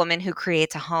 the woman who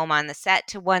creates a home on the set,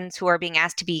 to ones who are being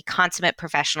asked to be consummate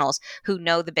professionals who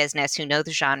know the business, who know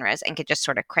the genres, and can just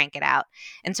sort of crank it out.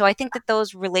 And so I think that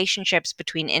those relationships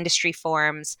between industry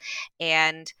forms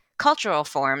and cultural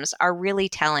forms are really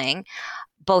telling,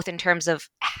 both in terms of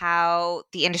how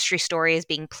the industry story is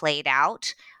being played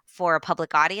out for a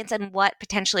public audience and what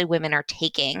potentially women are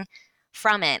taking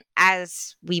from it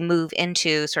as we move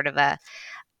into sort of the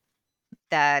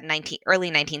early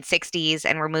 1960s,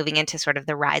 and we're moving into sort of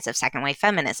the rise of second wave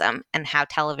feminism and how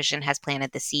television has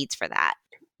planted the seeds for that.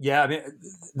 Yeah, I mean,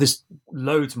 there's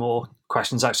loads more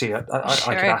questions actually I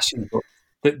could ask you,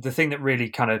 but the thing that really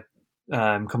kind of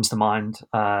comes to mind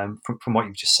from what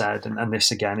you've just said, and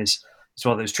this again is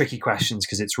one of those tricky questions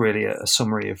because it's really a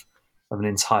summary of an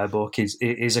entire book,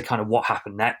 is a kind of what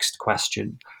happened next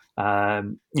question.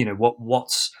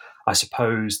 What's I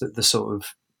suppose that the sort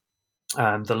of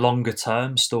the longer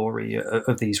term story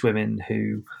of these women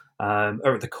who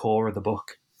are at the core of the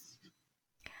book.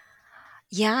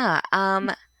 Yeah,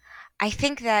 I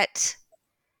think that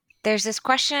there's this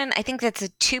question. I think that's a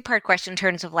two-part question in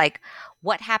terms of like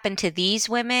what happened to these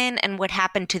women and what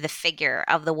happened to the figure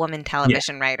of the woman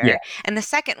television writer. Yeah. And the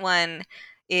second one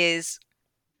is,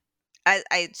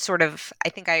 I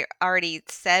think I already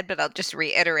said, but I'll just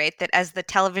reiterate that as the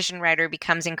television writer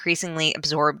becomes increasingly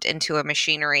absorbed into a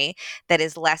machinery that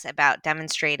is less about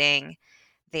demonstrating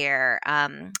their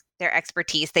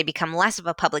expertise, they become less of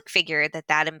a public figure.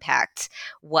 That impacts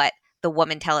what the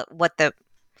woman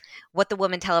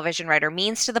television writer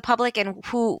means to the public and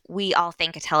who we all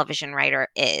think a television writer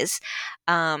is.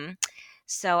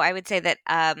 So I would say that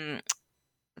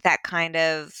that kind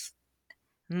of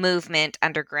movement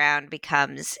underground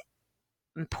becomes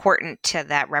important to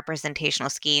that representational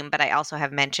scheme. But I also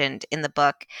have mentioned in the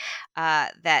book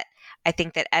that I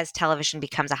think that as television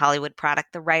becomes a Hollywood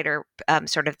product, the writer,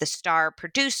 sort of the star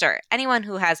producer, anyone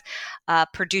who has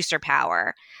producer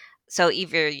power. So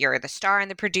either you're the star and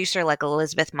the producer like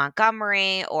Elizabeth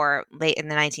Montgomery, or late in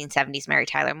the 1970s, Mary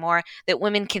Tyler Moore, that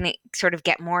women can sort of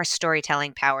get more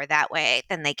storytelling power that way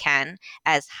than they can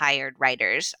as hired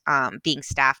writers, being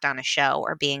staffed on a show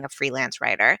or being a freelance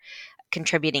writer,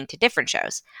 contributing to different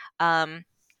shows.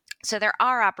 So there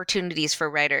are opportunities for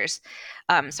writers.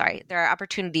 There are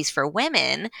opportunities for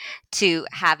women to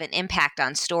have an impact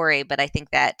on story, but I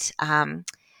think that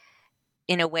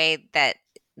in a way that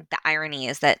the irony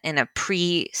is that in a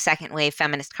pre-second wave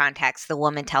feminist context, the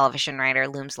woman television writer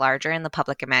looms larger in the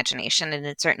public imagination and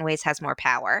in certain ways has more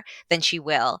power than she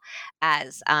will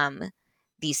as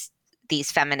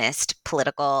these feminist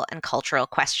political and cultural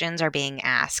questions are being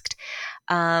asked.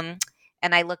 And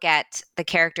I look at the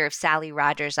character of Sally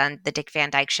Rogers on the Dick Van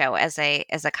Dyke Show as a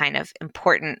kind of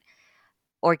important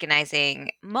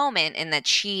organizing moment, in that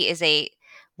she is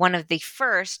one of the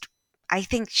first. I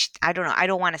think, I don't know, I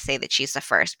don't want to say that she's the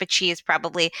first, but she is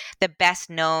probably the best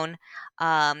known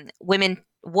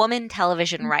woman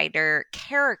television writer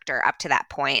character up to that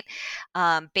point,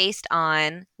 based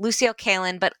on Lucille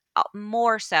Kalin, but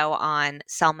more so on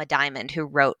Selma Diamond, who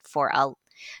wrote for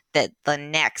the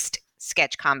next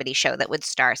sketch comedy show that would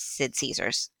star Sid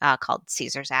Caesars, called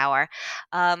Caesar's Hour.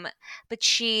 But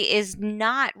she is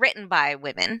not written by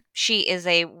women. She is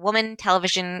a woman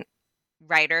television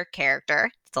writer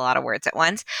character. It's a lot of words at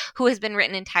once, who has been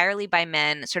written entirely by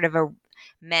men, sort of a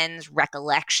men's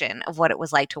recollection of what it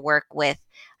was like to work with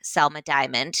Selma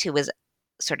Diamond, who was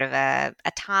sort of a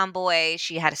tomboy.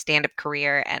 She had a stand-up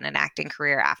career and an acting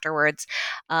career afterwards.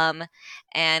 And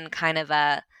kind of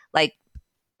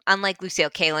unlike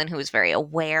Lucille Kalin, who was very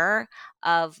aware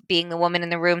of being the woman in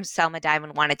the room, Selma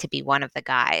Diamond wanted to be one of the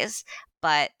guys.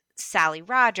 But Sally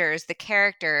Rogers, the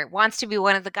character, wants to be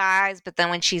one of the guys, but then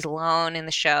when she's alone in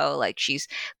the show, like she's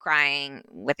crying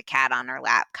with a cat on her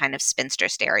lap, kind of spinster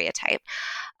stereotype.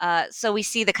 So we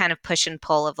see the kind of push and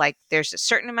pull of like there's a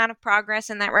certain amount of progress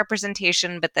in that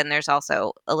representation, but then there's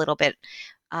also a little bit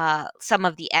some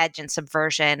of the edge and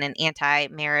subversion and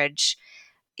anti-marriage,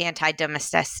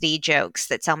 anti-domesticity jokes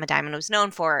that Selma Diamond was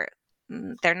known for.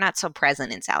 They're not so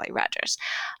present in Sally Rogers.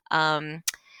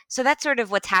 So that's sort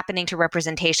of what's happening to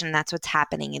representation. That's what's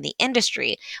happening in the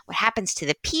industry. What happens to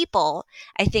the people,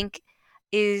 I think,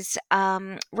 is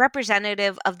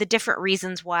representative of the different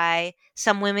reasons why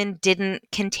some women didn't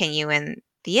continue in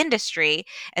the industry,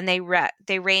 and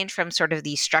they range from sort of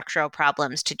these structural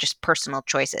problems to just personal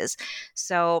choices.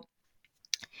 So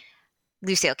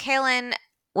Lucille Kalin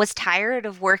was tired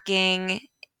of working,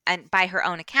 and by her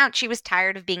own account, she was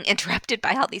tired of being interrupted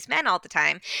by all these men all the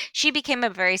time. She became a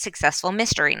very successful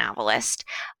mystery novelist.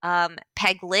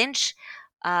 Peg Lynch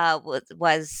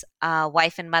was a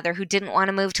wife and mother who didn't want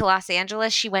to move to Los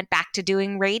Angeles. She went back to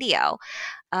doing radio.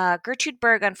 Gertrude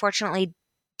Berg, unfortunately,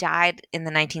 died in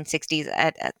the 1960s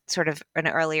at sort of an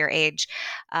earlier age.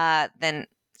 Then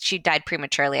she died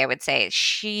prematurely, I would say.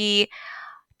 She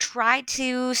tried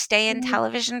to stay in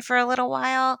television for a little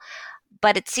while,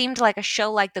 but it seemed like a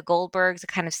show like The Goldbergs, a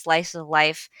kind of slice of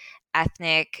life,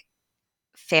 ethnic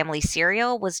family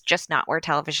serial, was just not where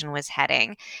television was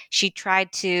heading. She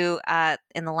tried to,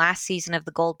 in the last season of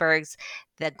The Goldbergs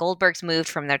moved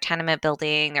from their tenement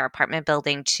building, their apartment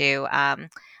building, to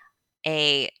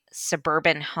a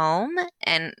suburban home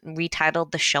and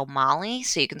retitled the show Molly.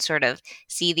 So you can sort of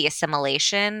see the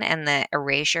assimilation and the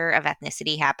erasure of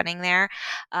ethnicity happening there.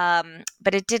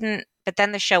 But it didn't. But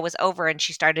then the show was over and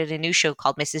she started a new show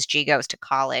called Mrs. G Goes to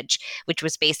College, which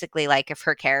was basically like if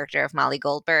her character of Molly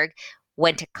Goldberg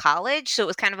went to college. So it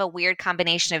was kind of a weird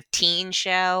combination of teen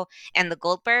show and the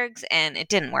Goldbergs, and it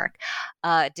didn't work.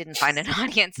 It didn't find an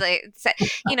audience.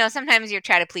 Sometimes you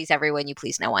try to please everyone, you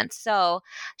please no one. So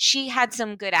she had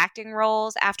some good acting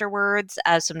roles afterwards,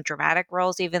 some dramatic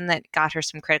roles even that got her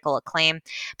some critical acclaim,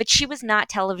 but she was not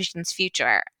television's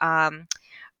future.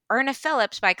 Erna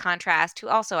Phillips, by contrast, who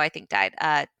also I think died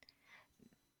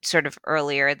sort of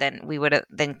earlier than we would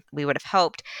have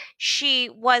hoped, she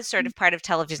was sort of part of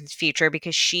television's future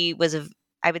because she was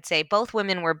I would say both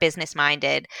women were business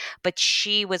minded, but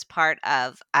she was part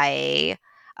of the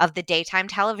daytime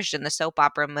television, the soap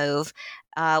opera move,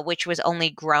 which was only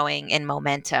growing in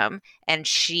momentum. And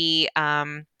she,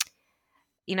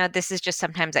 this is just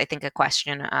sometimes I think a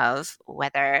question of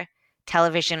whether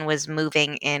television was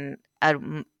moving in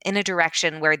a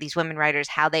direction where these women writers,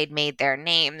 how they'd made their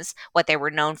names, what they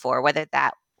were known for, whether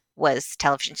that was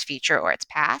television's future or its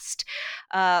past.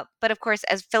 But of course,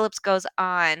 as Phillips goes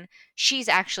on, she's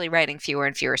actually writing fewer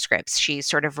and fewer scripts. She's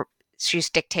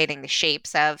dictating the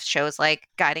shapes of shows like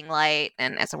Guiding Light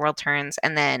and As the World Turns,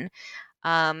 and then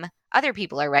other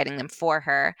people are writing them for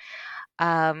her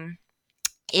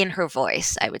in her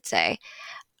voice, I would say.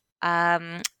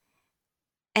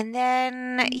 And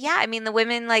then, the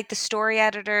women, like the story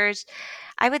editors,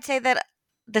 I would say that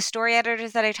the story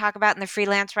editors that I talk about and the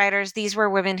freelance writers, these were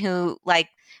women who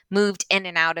moved in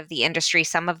and out of the industry.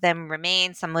 Some of them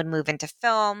remained, some would move into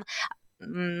film.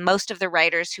 Most of the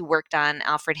writers who worked on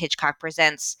Alfred Hitchcock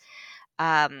Presents,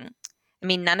 none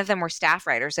of them were staff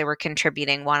writers. They were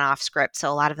contributing one-off scripts.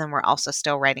 So a lot of them were also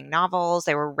still writing novels.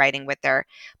 They were writing with their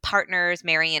partners,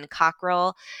 Marion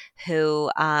Cockrell, who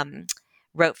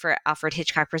wrote for Alfred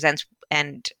Hitchcock Presents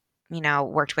and,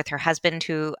 worked with her husband,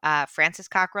 Francis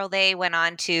Cockrell. They went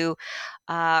on to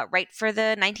write for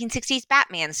the 1960s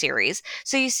Batman series.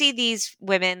 So you see these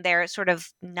women, they're sort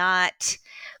of not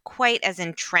quite as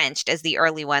entrenched as the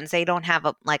early ones. They don't have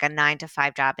a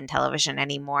 9-to-5 job in television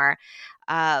anymore.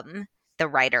 The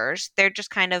writers, they're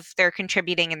just they're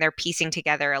contributing and they're piecing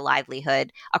together a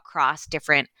livelihood across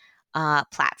different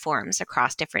platforms,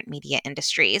 across different media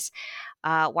industries.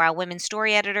 While women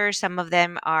story editors, some of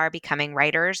them are becoming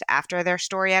writers after they're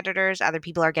story editors. Other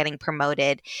people are getting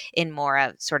promoted in more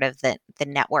of sort of the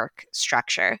network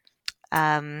structure.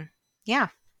 One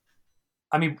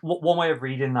way of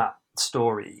reading that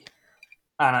story,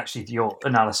 and actually your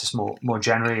analysis more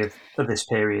generally of this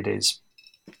period is,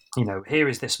 here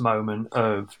is this moment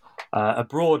of a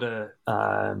broader,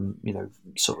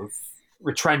 sort of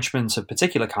retrenchment of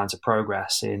particular kinds of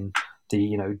progress in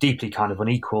the deeply kind of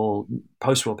unequal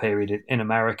post-war period in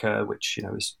America, which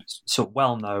is sort of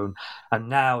well known, and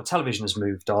now television has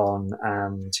moved on,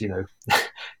 and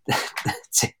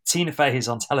Tina Fey is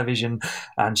on television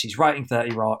and she's writing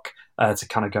 30 Rock, to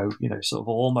kind of go, sort of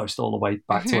almost all the way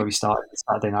back to where we started with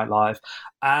Saturday Night Live.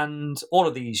 And all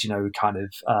of these, kind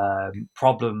of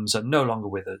problems are no longer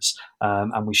with us.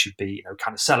 And we should be,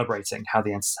 kind of celebrating how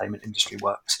the entertainment industry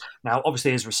works. Now,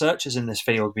 obviously, as researchers in this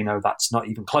field, we know that's not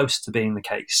even close to being the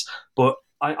case. But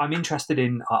I'm interested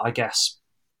in, I guess,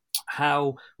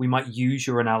 how we might use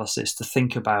your analysis to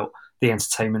think about the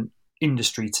entertainment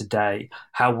industry today,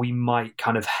 how we might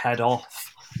kind of head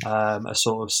off a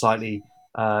sort of slightly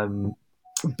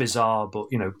bizarre but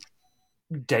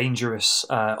dangerous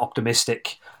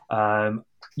optimistic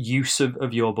use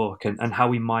of your book, and how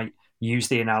we might use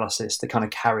the analysis to kind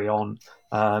of carry on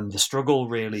the struggle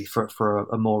really for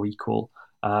a more equal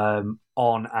on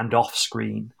and off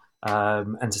screen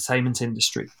entertainment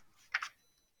industry.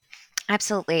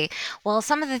 Absolutely. Well,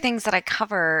 some of the things that I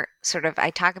cover, I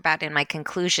talk about in my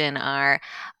conclusion are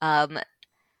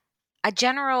a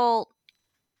general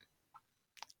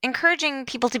encouraging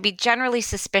people to be generally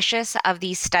suspicious of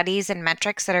these studies and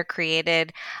metrics that are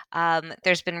created.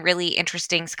 There's been really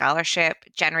interesting scholarship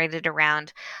generated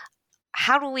around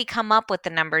how do we come up with the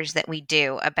numbers that we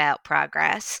do about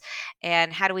progress,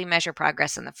 and how do we measure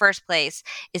progress in the first place?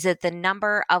 Is it the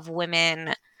number of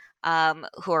women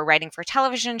who are writing for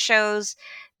television shows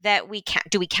that we count?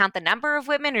 Do we count the number of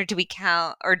women, or do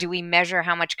we measure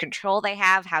how much control they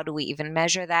have? How do we even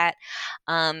measure that?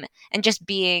 And just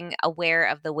being aware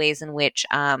of the ways in which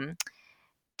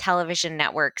television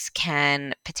networks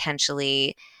can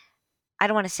potentially, I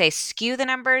don't want to say skew the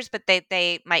numbers, but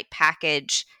they might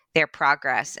package their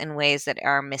progress in ways that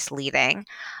are misleading.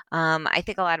 I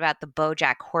think a lot about the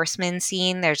BoJack Horseman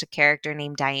scene. There's a character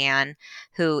named Diane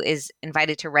who is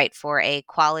invited to write for a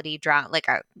quality drama, like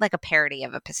a parody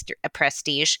of a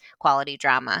prestige quality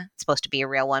drama. It's supposed to be a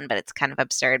real one, but it's kind of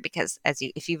absurd because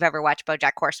if you've ever watched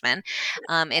BoJack Horseman,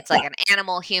 it's like an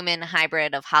animal-human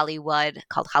hybrid of Hollywood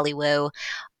called Hollywoo.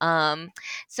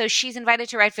 So she's invited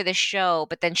to write for this show,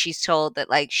 but then she's told that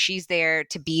she's there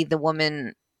to be the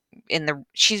woman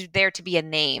she's there to be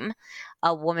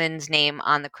a woman's name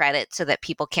on the credit so that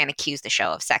people can't accuse the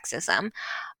show of sexism.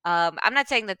 I'm not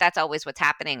saying that that's always what's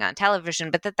happening on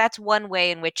television, but that's one way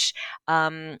in which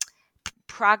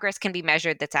progress can be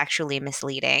measured that's actually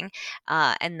misleading.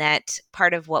 And that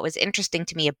part of what was interesting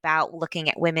to me about looking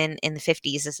at women in the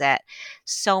 50s is that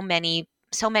so many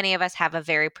of us have a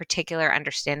very particular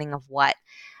understanding of what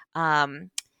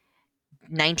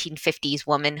 1950s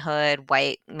womanhood,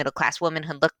 white middle-class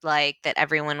womanhood looked like, that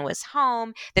everyone was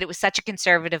home, that it was such a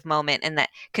conservative moment, and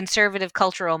that conservative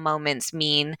cultural moments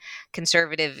mean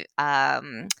conservative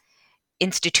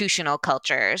institutional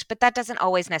cultures. But that doesn't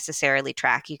always necessarily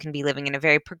track. You can be living in a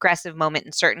very progressive moment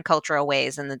in certain cultural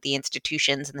ways, and that the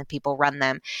institutions and the people run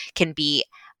them can be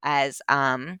as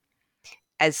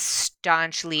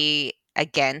staunchly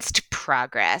against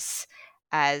progress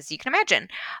as you can imagine.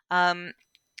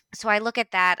 So I look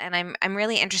at that, and I'm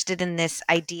really interested in this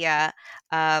idea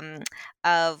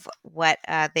of what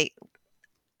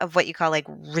you call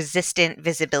resistant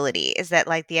visibility. Is that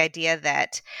the idea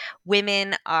that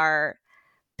women are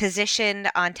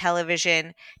positioned on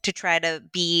television to try to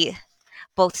be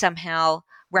both somehow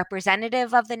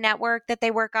representative of the network that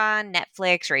they work on,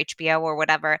 Netflix or HBO or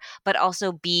whatever, but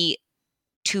also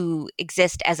to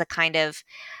exist as a kind of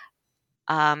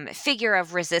figure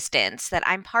of resistance, that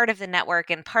I'm part of the network,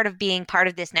 and part of being part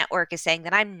of this network is saying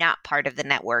that I'm not part of the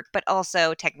network, but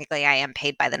also technically I am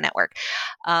paid by the network.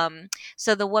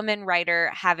 So the woman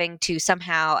writer having to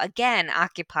somehow, again,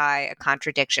 occupy a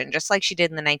contradiction, just like she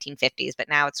did in the 1950s, but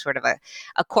now it's sort of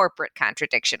a corporate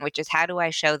contradiction, which is, how do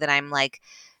I show that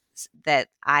that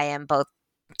I am both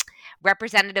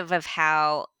representative of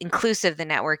how inclusive the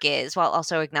network is, while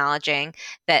also acknowledging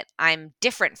that I'm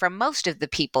different from most of the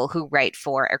people who write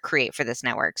for or create for this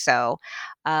network. So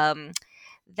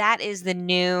that's the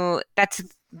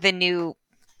new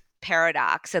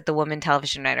paradox that the woman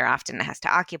television writer often has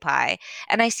to occupy.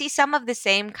 And I see some of the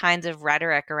same kinds of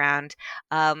rhetoric around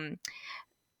that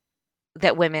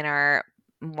women are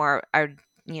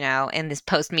in this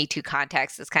post-Me Too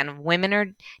context, this kind of women are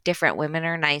different, women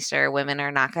are nicer, women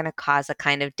are not going to cause a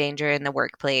kind of danger in the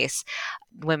workplace,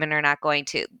 women are not going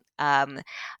to, that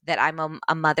I'm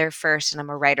a mother first and I'm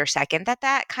a writer second,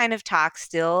 that kind of talk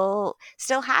still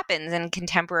happens in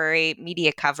contemporary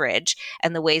media coverage,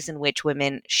 and the ways in which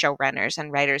women showrunners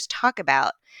and writers talk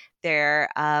about their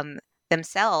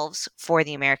themselves for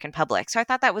the American public. So I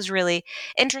thought that was really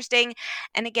interesting.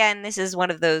 And again, this is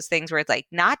one of those things where it's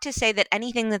not to say that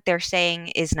anything that they're saying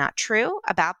is not true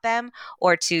about them,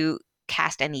 or to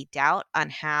cast any doubt on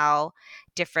how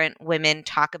different women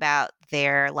talk about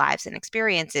their lives and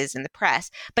experiences in the press,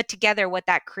 but together what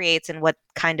that creates and what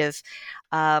kind of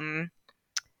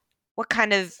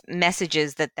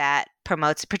messages that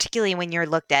promotes, particularly when you're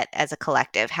looked at as a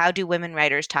collective. How do women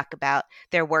writers talk about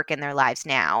their work and their lives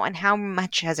now, and how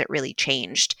much has it really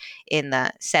changed in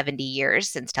the 70 years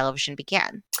since television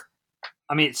began?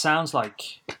 I mean, it sounds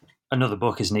like another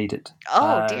book is needed.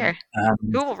 Oh, dear.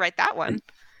 Who will write that one?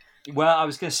 Well, I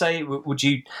was going to say, would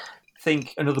you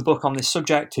think another book on this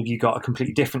subject? Have you got a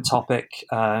completely different topic?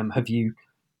 Have you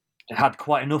had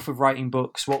quite enough of writing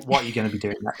books? What are you going to be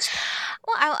doing next?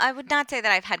 Well, I would not say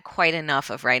that I've had quite enough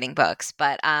of writing books,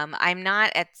 but I'm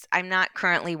not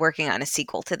currently working on a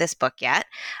sequel to this book yet.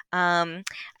 I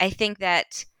think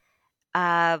that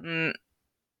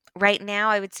right now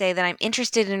I would say that I'm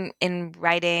interested in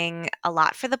writing a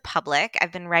lot for the public.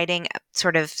 I've been writing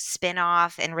sort of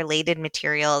spin-off and related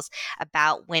materials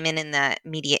about women in the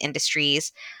media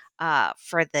industries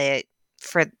for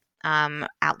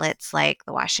outlets like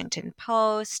the Washington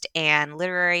Post and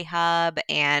Literary Hub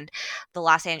and the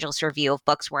Los Angeles Review of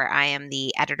Books, where I am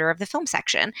the editor of the film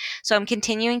section. So I'm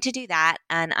continuing to do that,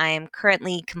 and I am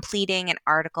currently completing an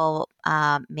article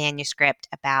manuscript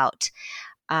about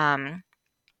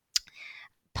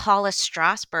Paula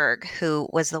Strasberg, who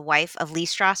was the wife of Lee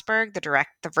Strasberg,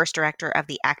 the first director of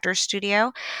the Actors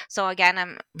Studio. So again,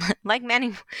 I'm like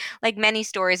many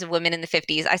stories of women in the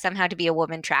 50s. I somehow to be a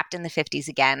woman trapped in the 50s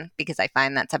again, because I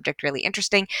find that subject really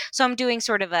interesting. So I'm doing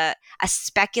sort of a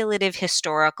speculative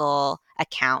historical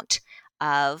account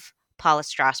of Paula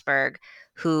Strasberg,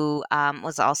 who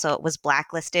was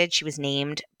blacklisted. She was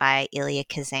named by Elia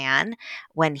Kazan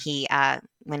when he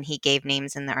gave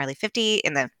names in the early 50s,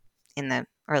 in the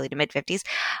early to mid 50s.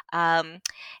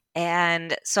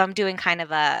 And so I'm doing kind of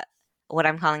what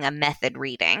I'm calling a method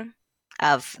reading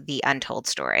of the untold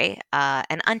story,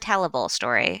 an untellable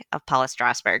story of Paula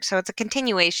Strasberg. So it's a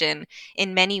continuation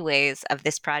in many ways of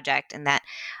this project, in that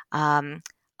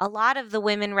a lot of the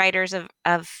women writers of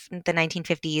the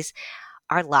 1950s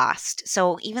are lost.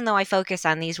 So even though I focus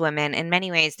on these women, in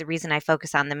many ways, the reason I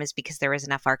focus on them is because there is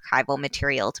enough archival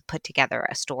material to put together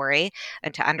a story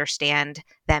and to understand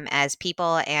them as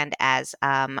people and as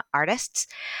artists.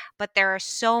 But there are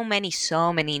so many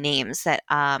names that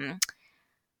I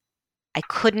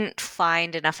couldn't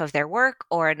find enough of their work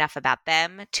or enough about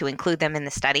them to include them in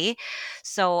the study.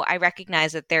 So I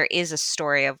recognize that there is a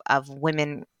story of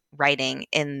women writing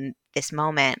in this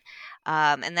moment.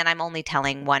 And then I'm only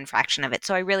telling one fraction of it.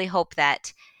 So I really hope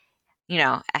that,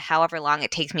 however long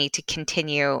it takes me to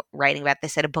continue writing about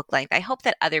this at a book length, I hope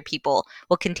that other people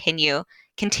will continue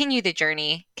the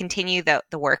journey, continue the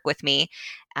work with me,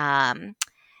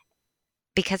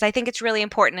 because I think it's really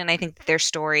important. And I think that their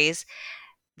stories,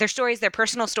 their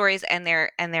personal stories, and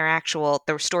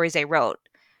the stories they wrote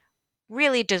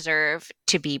really deserve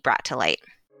to be brought to light.